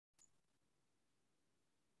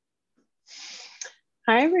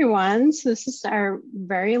Hi everyone. So this is our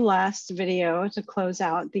very last video to close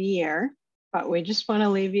out the year, but we just want to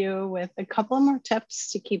leave you with a couple more tips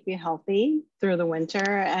to keep you healthy through the winter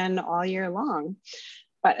and all year long,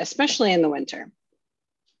 but especially in the winter.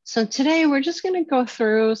 So today we're just going to go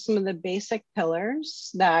through some of the basic pillars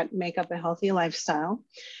that make up a healthy lifestyle,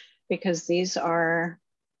 because these are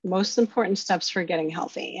most important steps for getting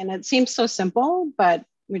healthy. And it seems so simple, but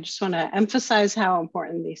we just want to emphasize how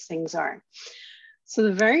important these things are. So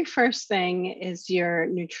the very first thing is your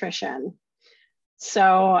nutrition.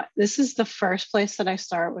 So this is the first place that I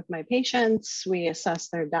start with my patients. We assess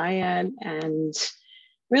their diet, and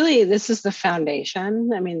really this is the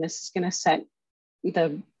foundation. I mean, this is going to set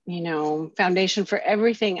the foundation for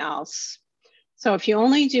everything else. So if you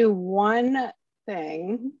only do one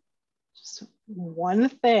thing, just one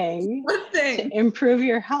thing to improve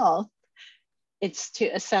your health, it's to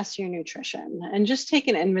assess your nutrition and just take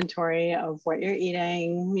an inventory of what you're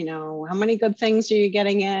eating. How many good things are you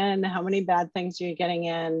getting in? How many bad things are you getting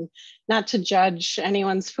in? Not to judge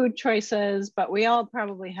anyone's food choices, but we all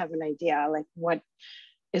probably have an idea like what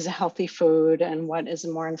is a healthy food and what is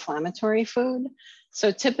a more inflammatory food.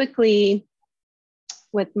 So typically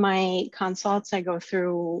with my consults, I go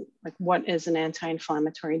through like what is an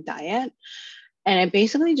anti-inflammatory diet. And it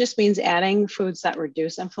basically just means adding foods that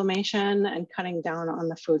reduce inflammation and cutting down on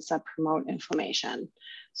the foods that promote inflammation.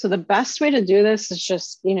 So the best way to do this is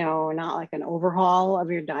just, not like an overhaul of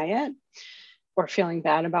your diet or feeling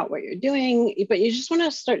bad about what you're doing, but you just want to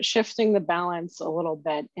start shifting the balance a little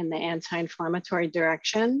bit in the anti-inflammatory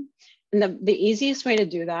direction. And the easiest way to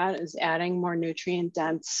do that is adding more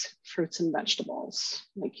nutrient-dense fruits and vegetables.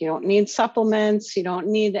 Like you don't need supplements, you don't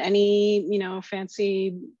need any,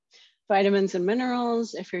 fancy vitamins and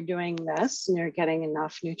minerals if you're doing this and you're getting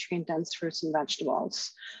enough nutrient-dense fruits and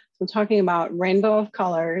vegetables. So I'm talking about rainbow of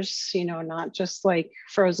colors, not just like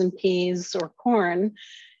frozen peas or corn.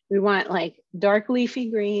 We want like dark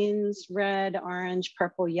leafy greens, red, orange,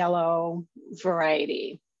 purple, yellow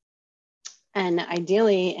variety. And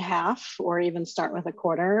ideally half or even start with a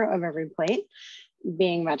quarter of every plate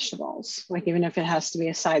being vegetables, like even if it has to be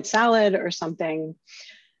a side salad or something.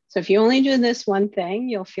 So if you only do this one thing,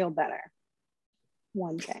 you'll feel better.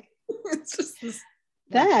 One thing.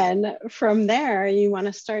 Then from there, you want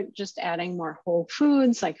to start just adding more whole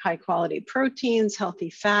foods like high quality proteins, healthy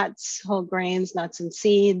fats, whole grains, nuts and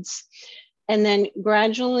seeds. And then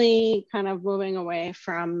gradually kind of moving away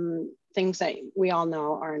from things that we all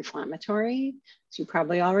know are inflammatory. So you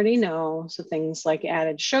probably already know. So things like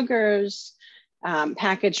added sugars,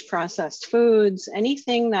 packaged processed foods,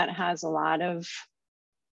 anything that has a lot of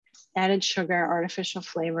added sugar, artificial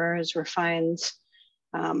flavors, refined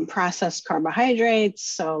processed carbohydrates.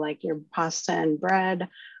 So like your pasta and bread,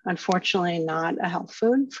 unfortunately not a health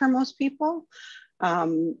food for most people,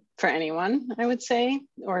 for anyone, I would say,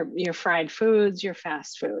 or your fried foods, your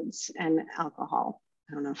fast foods, and alcohol.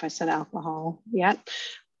 I don't know if I said alcohol yet,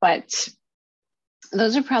 but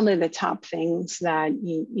those are probably the top things that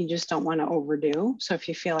you just don't want to overdo. So if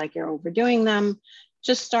you feel like you're overdoing them,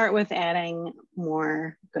 just start with adding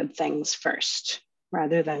more good things first,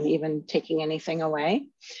 rather than even taking anything away.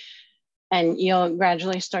 And you'll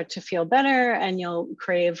gradually start to feel better and you'll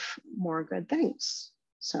crave more good things.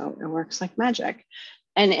 So it works like magic.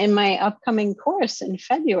 And in my upcoming course in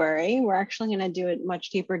February, we're actually going to do a much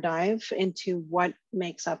deeper dive into what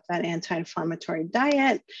makes up that anti-inflammatory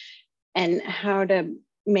diet and how to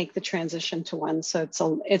make the transition to one. So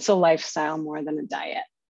it's a lifestyle more than a diet.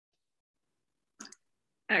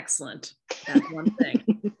 Excellent. That's one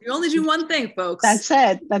thing. You only do one thing, folks. That's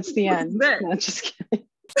it. That's the end. No, just kidding.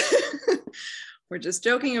 We're just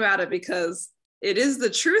joking about it because it is the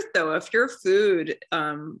truth, though. If your food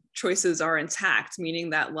choices are intact,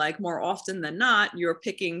 meaning that like more often than not, you're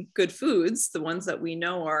picking good foods, the ones that we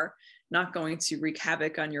know are not going to wreak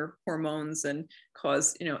havoc on your hormones and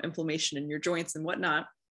cause, inflammation in your joints and whatnot,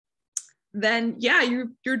 then yeah,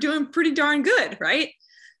 you're doing pretty darn good, right?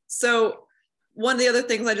 So one of the other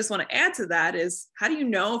things I just want to add to that is, how do you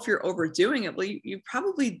know if you're overdoing it? Well, you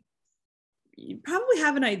probably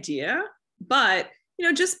have an idea, but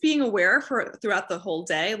just being aware throughout the whole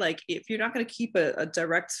day. Like if you're not going to keep a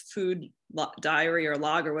direct food diary or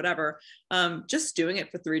log or whatever, just doing it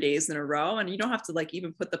for 3 days in a row, and you don't have to like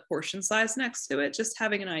even put the portion size next to it. Just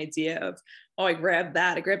having an idea of, oh, I grabbed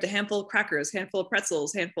a handful of crackers, handful of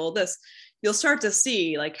pretzels, handful of this. You'll start to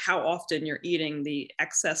see like how often you're eating the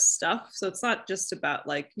excess stuff. So it's not just about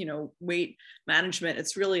like, weight management.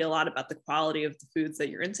 It's really a lot about the quality of the foods that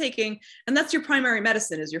you're intaking. And that's your primary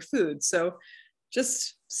medicine, is your food. So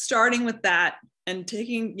just starting with that and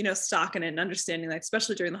taking, stock in it and understanding that,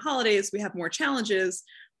 especially during the holidays, we have more challenges.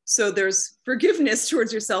 So there's forgiveness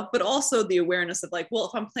towards yourself, but also the awareness of like, well,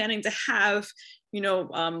 if I'm planning to have,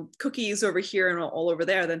 cookies over here and all over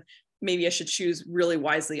there, then maybe I should choose really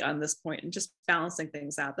wisely on this point and just balancing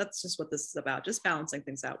things out. That's just what this is about, just balancing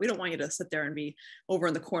things out. We don't want you to sit there and be over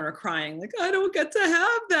in the corner crying, like, I don't get to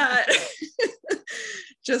have that.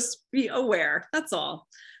 Just be aware, that's all.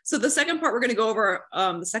 So the second part we're going to go over,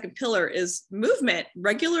 the second pillar is movement,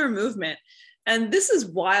 regular movement. And this is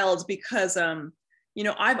wild because,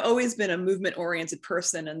 I've always been a movement oriented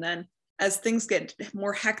person. And then as things get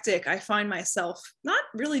more hectic, I find myself not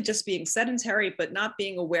really just being sedentary, but not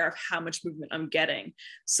being aware of how much movement I'm getting.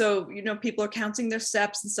 So, people are counting their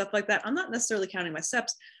steps and stuff like that. I'm not necessarily counting my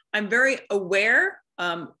steps. I'm very aware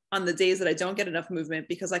on the days that I don't get enough movement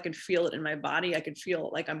because I can feel it in my body. I can feel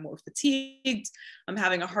like I'm more fatigued. I'm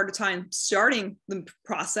having a harder time starting the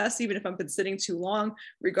process, even if I've been sitting too long,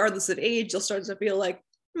 regardless of age, you'll start to feel like,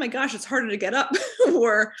 oh my gosh, it's harder to get up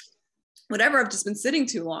or whatever, I've just been sitting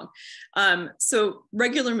too long. So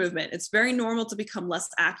regular movement, it's very normal to become less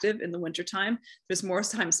active in the wintertime. There's more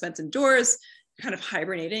time spent indoors, kind of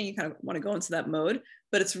hibernating. You kind of want to go into that mode,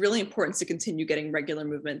 but it's really important to continue getting regular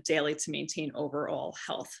movement daily to maintain overall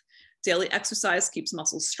health. Daily exercise keeps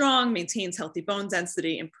muscles strong, maintains healthy bone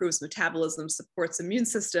density, improves metabolism, supports immune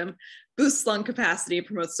system, boosts lung capacity,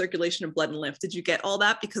 promotes circulation of blood and lymph. Did you get all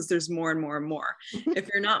that? Because there's more and more and more. If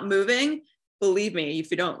you're not moving, believe me, if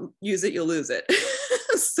you don't use it, you'll lose it.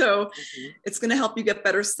 So it's going to help you get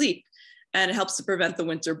better sleep, and it helps to prevent the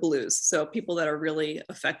winter blues. So people that are really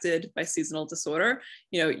affected by seasonal disorder,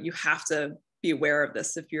 you have to be aware of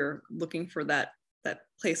this if you're looking for that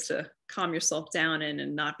place to calm yourself down in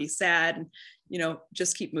and not be sad, and,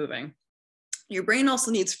 just keep moving. Your brain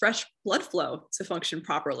also needs fresh blood flow to function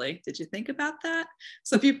properly. Did you think about that?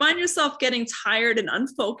 So if you find yourself getting tired and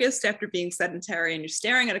unfocused after being sedentary and you're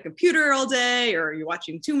staring at a computer all day or you're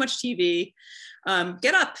watching too much TV,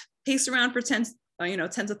 get up, pace around for 10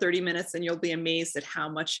 to 30 minutes, and you'll be amazed at how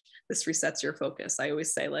much this resets your focus. I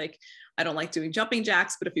always say, like, I don't like doing jumping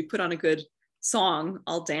jacks, but if you put on a good song,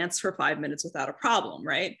 I'll dance for 5 minutes without a problem,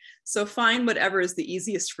 right? So find whatever is the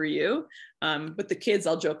easiest for you. With the kids,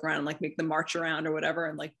 I'll joke around and like make them march around or whatever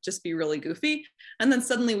and like just be really goofy. And then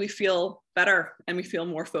suddenly we feel better and we feel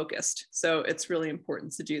more focused. So it's really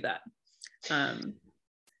important to do that.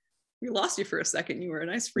 We lost you for a second. You were a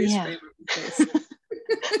nice freeze frame.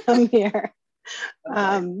 I'm here.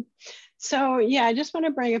 So yeah, I just want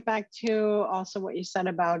to bring it back to also what you said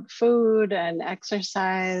about food and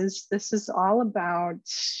exercise. This is all about,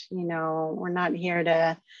 we're not here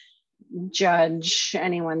to judge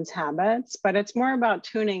anyone's habits, but it's more about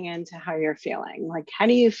tuning into how you're feeling. Like, how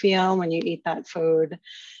do you feel when you eat that food?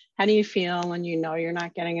 How do you feel when you're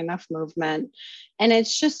not getting enough movement? And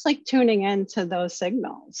it's just like tuning into those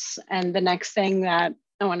signals. And the next thing that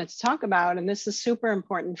I wanted to talk about, and this is super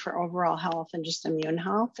important for overall health and just immune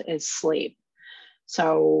health, is sleep.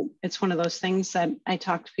 So it's one of those things that I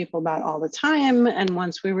talk to people about all the time. And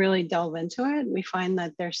once we really delve into it, we find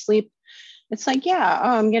that their sleep, it's like,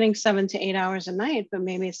 I'm getting 7 to 8 hours a night, but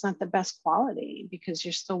maybe it's not the best quality because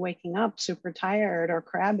you're still waking up super tired or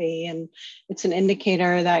crabby. And it's an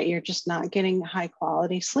indicator that you're just not getting high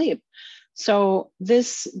quality sleep. So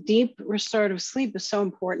this deep restorative sleep is so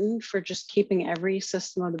important for just keeping every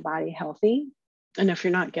system of the body healthy. And if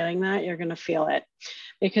you're not getting that, you're going to feel it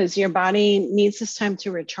because your body needs this time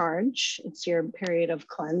to recharge. It's your period of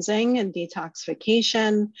cleansing and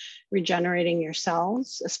detoxification, regenerating your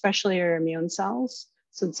cells, especially your immune cells.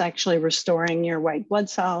 So it's actually restoring your white blood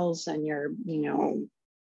cells and your,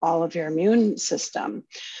 all of your immune system.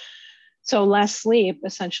 So less sleep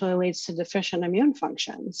essentially leads to deficient immune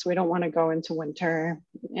function. So we don't want to go into winter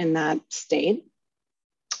in that state.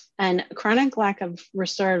 And chronic lack of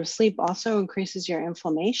restorative sleep also increases your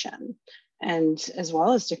inflammation, and as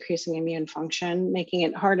well as decreasing immune function, making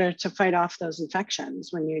it harder to fight off those infections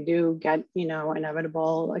when you do get,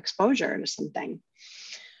 inevitable exposure to something.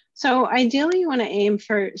 So ideally, you want to aim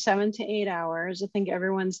for 7 to 8 hours. I think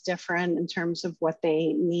everyone's different in terms of what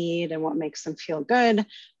they need and what makes them feel good,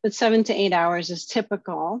 but 7 to 8 hours is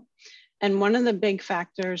typical. And one of the big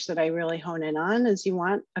factors that I really hone in on is you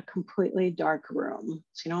want a completely dark room.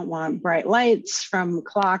 So you don't want bright lights from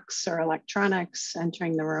clocks or electronics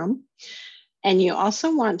entering the room. And you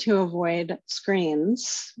also want to avoid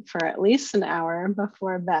screens for at least an hour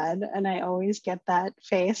before bed. And I always get that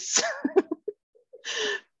face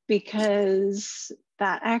because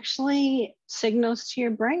that actually signals to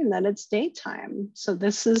your brain that it's daytime. So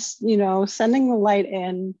this is, sending the light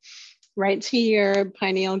in right to your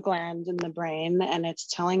pineal gland in the brain, and it's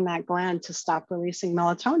telling that gland to stop releasing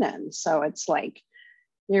melatonin. So it's like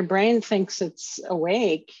your brain thinks it's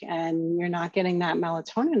awake and you're not getting that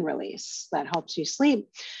melatonin release that helps you sleep.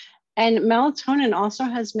 And melatonin also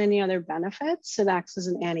has many other benefits. It acts as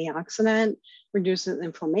an antioxidant, reduces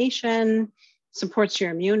inflammation, supports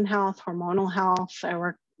your immune health, hormonal health. I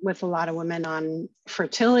work with a lot of women on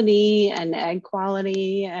fertility and egg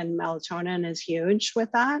quality, and melatonin is huge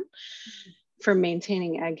with that for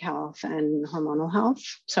maintaining egg health and hormonal health.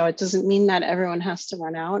 So it doesn't mean that everyone has to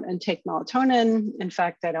run out and take melatonin. In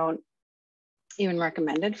fact, I don't even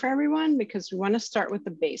recommend it for everyone, because we want to start with the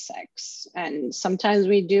basics. And sometimes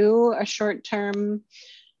we do a short-term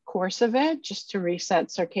course of it just to reset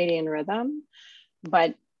circadian rhythm.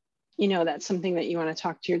 But you know, that's something that you want to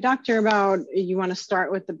talk to your doctor about. You want to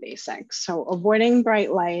start with the basics. So avoiding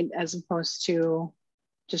bright light as opposed to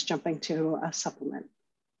just jumping to a supplement.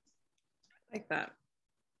 Like that.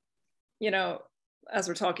 You know, as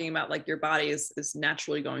we're talking about, like, your body is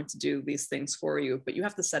naturally going to do these things for you, but you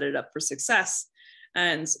have to set it up for success.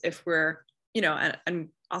 And if we're, you know, and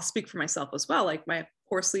I'll speak for myself as well, like my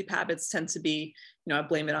poor sleep habits tend to be, you know, I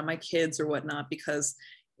blame it on my kids or whatnot, because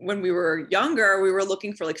when we were younger, we were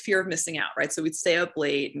looking for like fear of missing out, right? So we'd stay up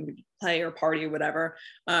late and we'd play or party or whatever.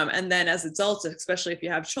 And then as adults, especially if you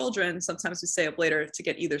have children, sometimes we stay up later to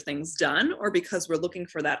get either things done or because we're looking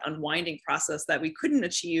for that unwinding process that we couldn't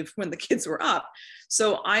achieve when the kids were up.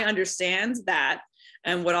 So I understand that.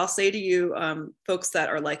 And what I'll say to you, folks that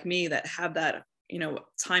are like me, that have that, you know,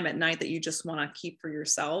 time at night that you just want to keep for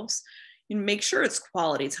yourselves, you make sure it's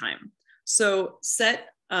quality time. So set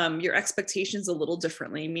your expectations a little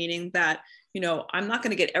differently, meaning that, you know, I'm not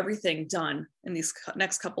going to get everything done in these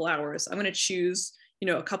next couple hours. I'm going to choose, you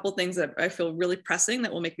know, a couple things that I feel really pressing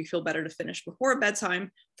that will make me feel better to finish before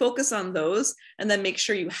bedtime, focus on those, and then make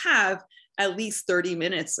sure you have at least 30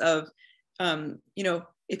 minutes of, you know,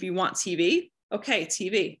 if you want TV, okay,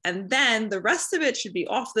 TV. And then the rest of it should be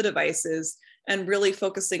off the devices and really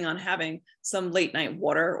focusing on having some late night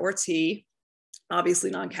water or tea,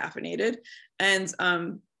 obviously non-caffeinated, and,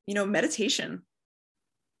 you know, meditation.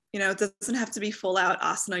 You know, it doesn't have to be full out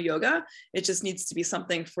asana yoga. It just needs to be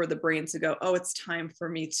something for the brain to go, oh, it's time for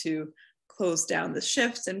me to close down the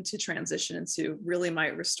shift and to transition into really my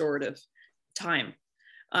restorative time.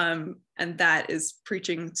 And that is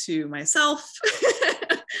preaching to myself.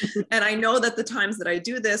 And I know that the times that I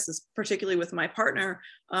do this is particularly with my partner,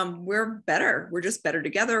 we're better. We're just better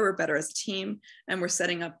together. We're better as a team, and we're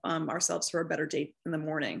setting up ourselves for a better day in the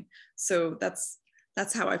morning. So that's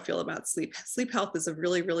how I feel about sleep. Sleep health is a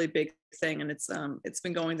really, really big thing. And it's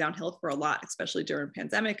been going downhill for a lot, especially during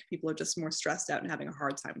pandemic. People are just more stressed out and having a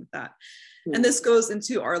hard time with that. And this goes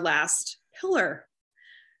into our last pillar: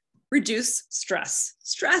 reduce stress.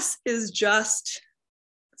 Stress is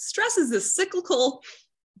this cyclical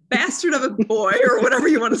bastard of a boy, or whatever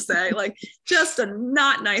you want to say, like just a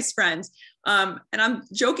not nice friend. And I'm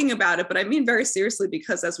joking about it, but I mean very seriously,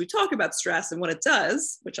 because as we talk about stress and what it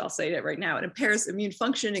does, which I'll say it right now, it impairs immune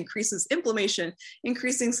function, increases inflammation,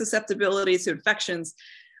 increasing susceptibility to infections.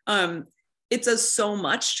 It does so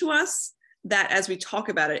much to us that as we talk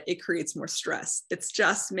about it, it creates more stress. It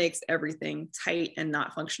just makes everything tight and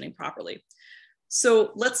not functioning properly.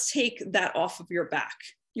 So let's take that off of your back.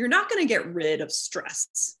 You're not going to get rid of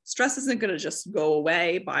stress. Stress isn't going to just go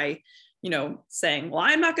away by, you know, saying, well,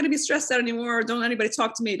 I'm not going to be stressed out anymore. Don't anybody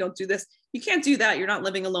talk to me. Don't do this. You can't do that. You're not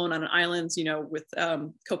living alone on an island, you know, with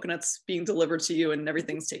coconuts being delivered to you and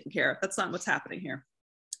everything's taken care of. That's not what's happening here.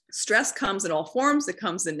 Stress comes in all forms. It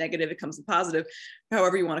comes in negative. It comes in positive,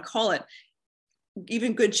 however you want to call it.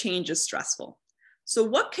 Even good change is stressful. So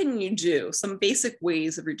what can you do? Some basic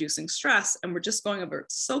ways of reducing stress. And we're just going over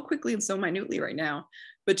it so quickly and so minutely right now,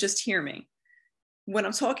 but just hear me. When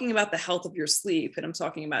I'm talking about the health of your sleep, and I'm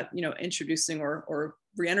talking about, you know, introducing or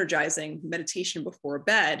re-energizing meditation before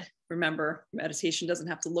bed, remember, meditation doesn't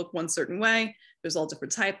have to look one certain way. There's all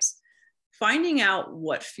different types. Finding out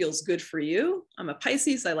what feels good for you. I'm a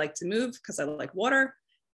Pisces. I like to move because I like water.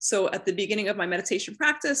 So at the beginning of my meditation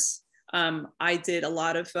practice, I did a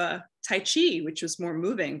lot of Tai Chi, which was more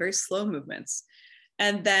moving, very slow movements.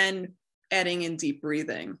 And then adding in deep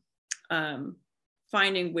breathing,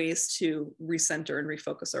 finding ways to recenter and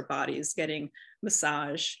refocus our bodies, getting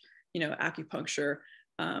massage, you know, acupuncture,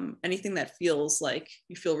 anything that feels like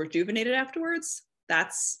you feel rejuvenated afterwards,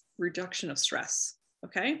 that's reduction of stress,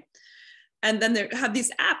 okay? And then there have these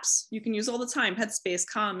apps you can use all the time: Headspace,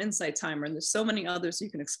 Calm, Insight Timer, and there's so many others you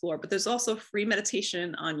can explore. But there's also free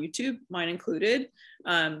meditation on YouTube, mine included.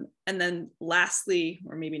 And then lastly,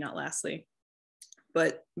 or maybe not lastly,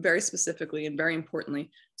 but very specifically and very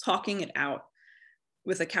importantly, talking it out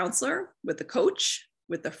with a counselor, with a coach,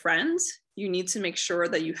 with a friend. You need to make sure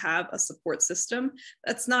that you have a support system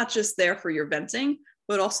that's not just there for your venting,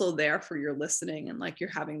 but also there for your listening, and like you're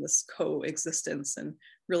having this coexistence and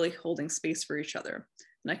really holding space for each other.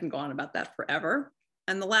 And I can go on about that forever.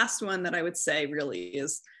 And the last one that I would say really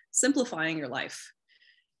is simplifying your life.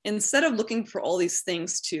 Instead of looking for all these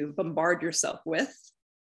things to bombard yourself with,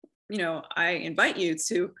 I invite you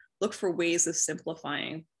to look for ways of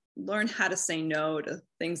simplifying. Learn how to say no to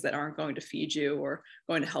things that aren't going to feed you or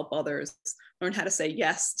going to help others. Learn how to say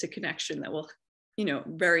yes to connection that will,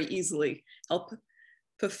 very easily help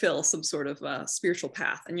fulfill some sort of spiritual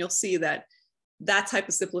path. And you'll see that that type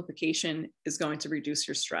of simplification is going to reduce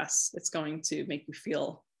your stress. It's going to make you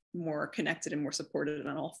feel more connected and more supported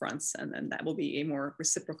on all fronts. And then that will be a more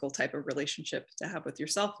reciprocal type of relationship to have with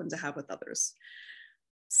yourself and to have with others.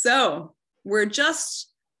 So we're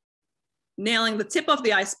just nailing the tip of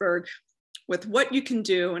the iceberg with what you can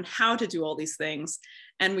do and how to do all these things.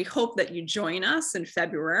 And we hope that you join us in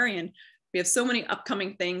February. And we have so many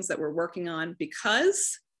upcoming things that we're working on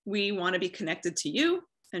because we want to be connected to you.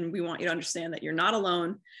 And we want you to understand that you're not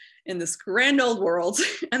alone in this grand old world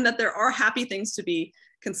and that there are happy things to be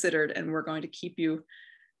considered. And we're going to keep you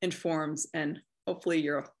informed, and hopefully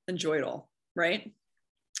you'll enjoy it all, right?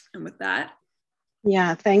 And with that.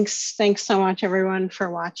 Yeah, thanks so much, everyone, for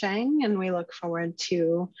watching. And we look forward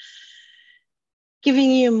to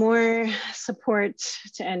giving you more support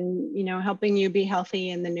and, helping you be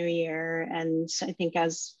healthy in the new year. And I think,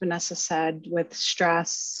 as Vanessa said, with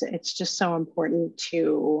stress, it's just so important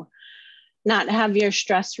to not have your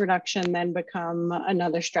stress reduction then become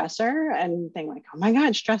another stressor and think like, oh my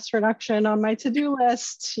God, stress reduction on my to-do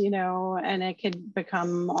list, and it could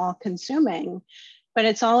become all consuming. But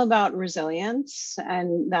it's all about resilience.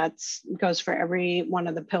 And that goes for every one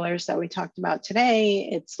of the pillars that we talked about today.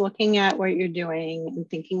 It's looking at what you're doing and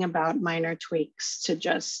thinking about minor tweaks to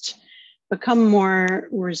just become more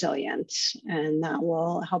resilient. And that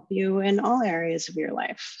will help you in all areas of your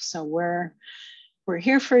life. So we're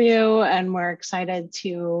here for you, and we're excited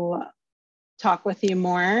to talk with you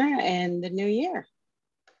more in the new year.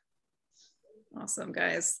 Awesome,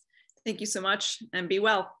 guys. Thank you so much, and be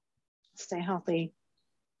well. Stay healthy.